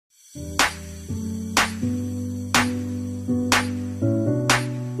What's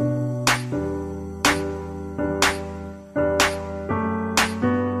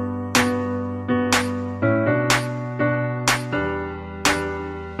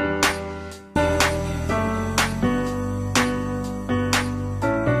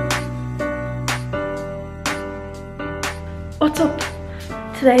up?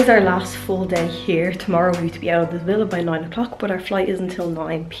 Today's our last full day here. Tomorrow we have to be out of the villa by 9 o'clock, but our flight is until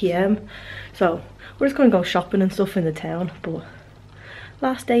 9 p.m. So we're just going to go shopping and stuff in the town. But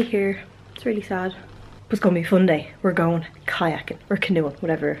last day here, it's really sad. But it's going to be a fun day. We're going kayaking or canoeing,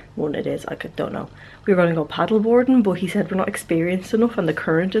 whatever one it is, I don't know. We were going to go paddleboarding, but he said we're not experienced enough and the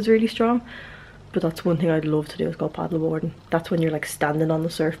current is really strong. But that's one thing I'd love to do, is go paddleboarding. That's when you're like standing on the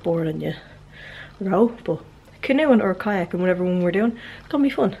surfboard and you row. But canoeing or kayaking, whatever one we're doing, it's gonna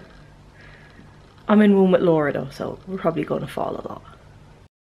be fun. I'm in one with Laura though, so we're probably gonna fall a lot.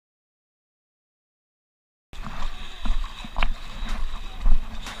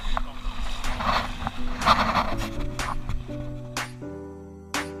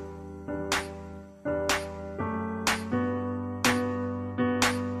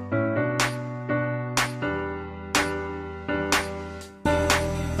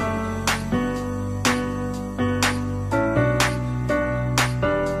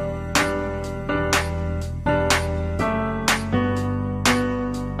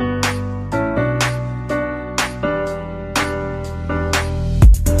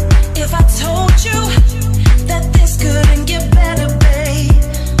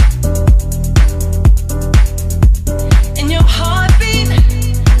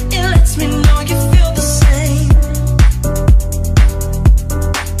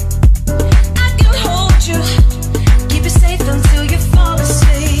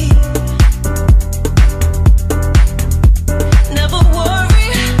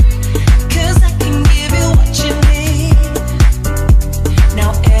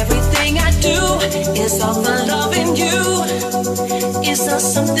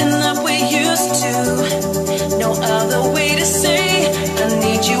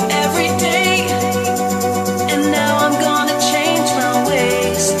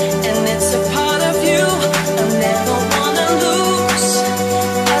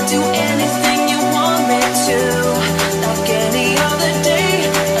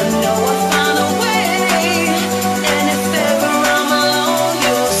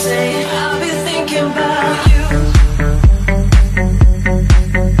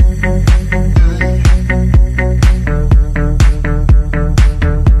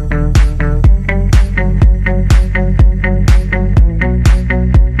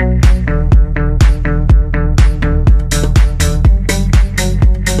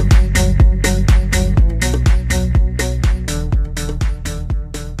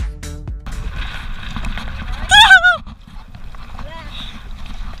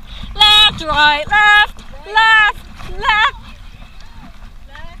 Right, left, left, left.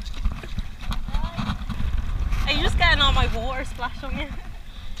 Are you just getting all my water splashed on you?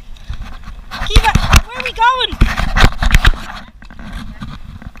 Key-vah, where are we going?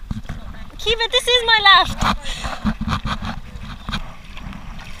 Key-vah, this is my left.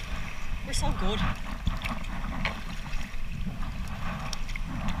 We're so good.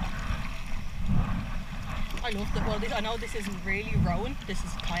 I love the, well, I know this isn't really rowing, this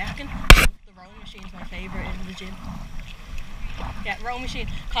is kayaking. The rowing machine is my favourite in the gym. Yeah, rowing machine.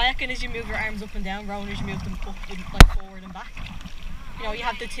 Kayaking is you move your arms up and down, rowing is you move them up and like forward and back. You know, you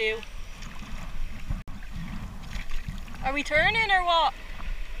have the two. Are we turning or what?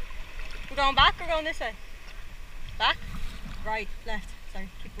 We're going back or going this way? Back? Right, left. Sorry,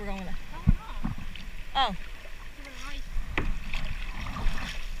 we're going left. Oh.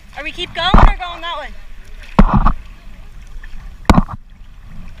 Are we keep going or going that way?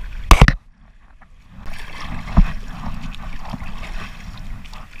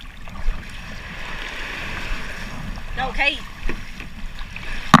 Okay.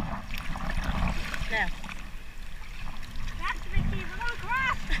 Now. That's the key. We're going to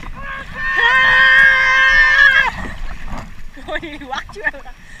crash. We're going to crash. I nearly whacked you out of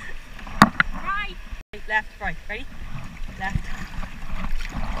that. Right. Left, right. Ready? Left.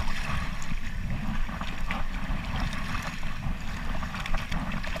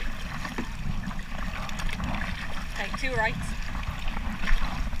 Okay, two rights.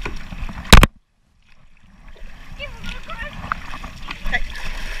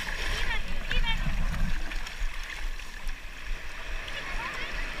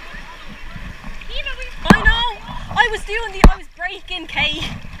 I was breaking Kay. I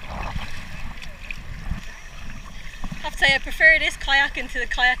have to say I prefer this kayaking to the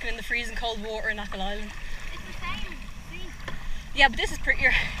kayaking in the freezing cold water in Achill Island. It's the same. See? Yeah, but this is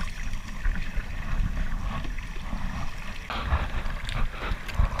prettier.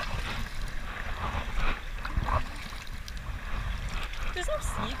 There's no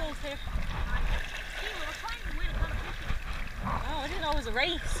seagulls here. See, we were trying to win a competition. Oh, I didn't know it was a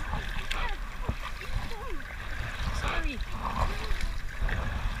race. Sorry.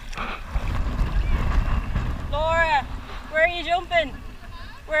 Laura, where are you jumping?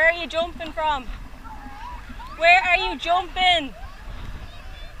 Where are you jumping from? Where are you jumping?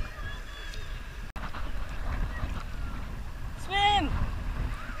 Swim!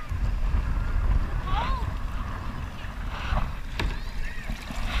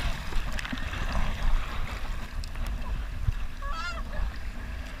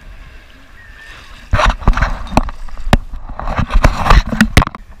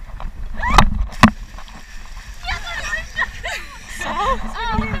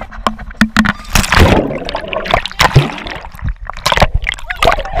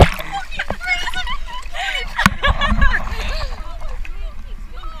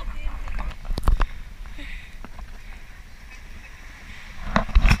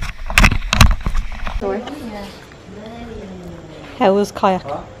 How was kayak?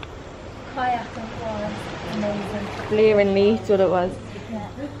 Kayaking was amazing. Blearing Leeds, what it was.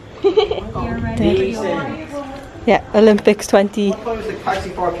 You're ready. Yeah, Olympics 20. What was the taxi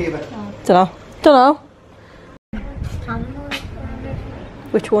for Key-vah? Dunno. Dunno.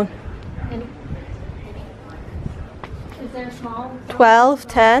 Which one? Is there a small? 12,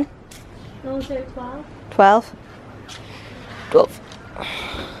 10, No, is there 12? 12. 12.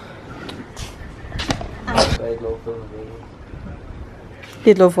 I'd love filming videos.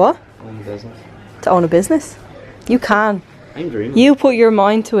 You'd love what? Own a business. To own a business? You can. I'm dreaming. You put your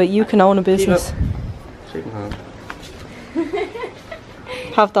mind to it, you can own a business. Shake my hand.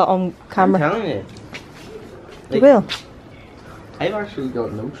 Have that on camera. I'm telling you. You will. I've actually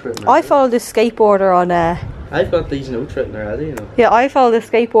got notes written. I follow this skateboarder on I've got these notes written already, you know. yeah, I follow this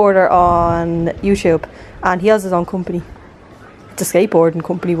skateboarder on YouTube and he has his own company. It's a skateboarding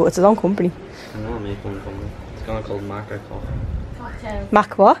company, but it's his own company. I know I'm making one company. It's gonna called Maca Coffee. Cocktail.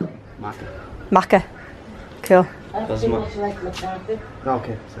 Mac what? Maca. Macca. Cool. Doesn't matter.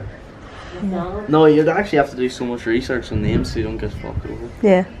 Okay, sorry. No, you'd actually have to do so much research on names so you don't get fucked over.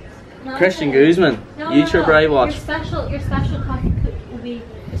 Yeah. No, Christian no. Guzman, No, YouTuber no. I watch. Your special coffee would be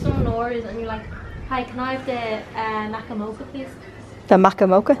if someone orders and you're like, hi, can I have the Maca Mocha, please? The Macca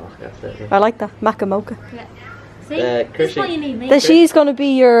Mocha. That's it, I like that. Macca Mocha. Yeah. See, this is Christian- what you need, mate. Then she's gonna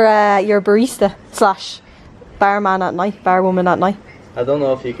be your barista slash barman at night, barwoman at night. I don't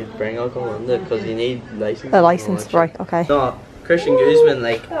know if you could bring alcohol in there because you need license. A license, right? Okay. No, Christian Guzman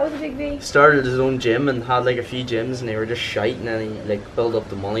like That was a big V. started his own gym and had like a few gyms and they were just shite and then he like built up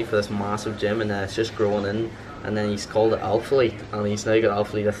the money for this massive gym and then it's just growing in and then he's called it Alphalete and he's now got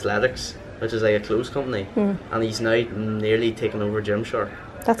Alphalete Athletics, which is like a clothes company, and he's now nearly taken over Gymshark.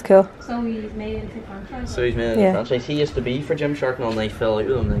 That's cool. So he's made it into a franchise. So he's made a Yeah. franchise. He used to be for Gymshark and all, and he fell out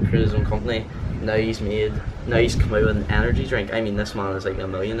with him and then created his own company. Now he's come out with an energy drink. I mean, this man is like a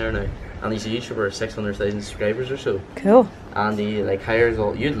millionaire now, and he's a YouTuber with 600,000 subscribers or so. Cool. And he like hires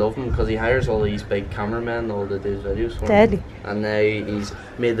all. You'd love him because he hires all these big cameramen all to do his videos for him. Deadly. And now he's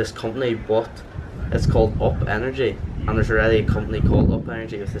made this company, but it's called Up Energy, and there's already a company called Up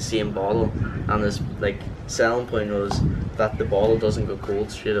Energy with the same bottle, and his like selling point was that the bottle doesn't go cold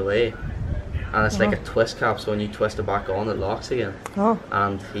straight away, and it's like a twist cap, so when you twist it back on, it locks again. Oh.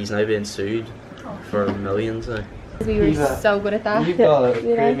 And he's now being sued for millions now. We were so good at that. You've got to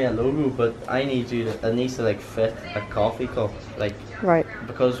create me a logo, but I need you to. It needs to like fit a coffee cup, like Right.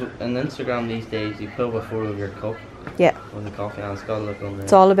 because on Instagram these days you put up a photo of your cup Yeah. with the coffee, and it's got to look on there.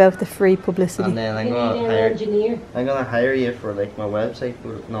 It's all about the free publicity. And then I'm gonna hire you for like my website.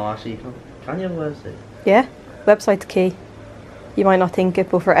 No, actually, can you have a website? Yeah. Website's key. You might not think it,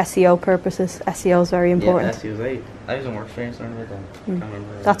 but for SEO purposes, SEO is very important. Yeah, SEO. I was in work experience learning about that. Can't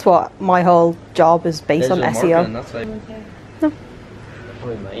remember. That's what my whole job is based on Digital SEO. marketing, that's like No.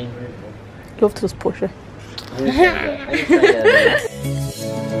 probably mine. Love to just push it.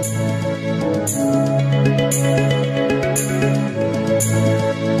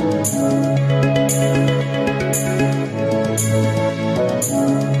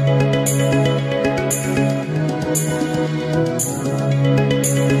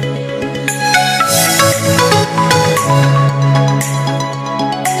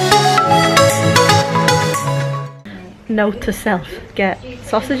 Note to self: get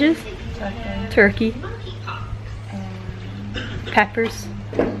sausages, turkey, peppers,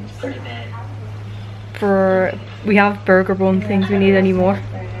 for, we have burger bun things, we need any more.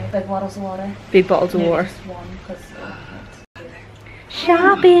 Big bottles of water. Big bottles of water. Just one, 'cause,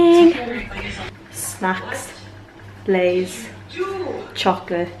 Shopping! Snacks, Lays,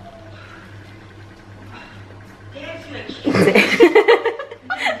 chocolate. That's it.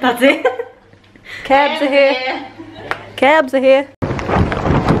 That's it. Cabs are here. Cabs are here.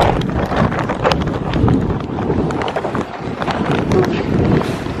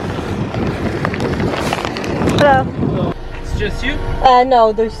 Hello. It's just you?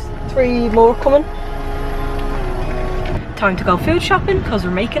 No, there's 3 more coming. Time to go food shopping because we're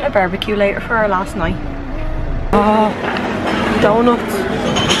making a barbecue later for our last night. Oh, donuts.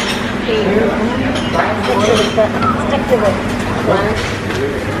 stick to it.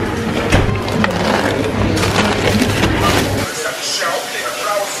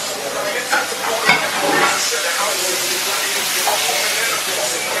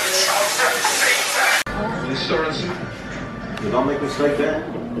 You don't make a mistake there.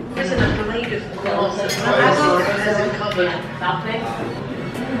 Isn't it the latest? That place?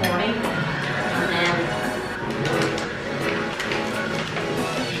 Morning.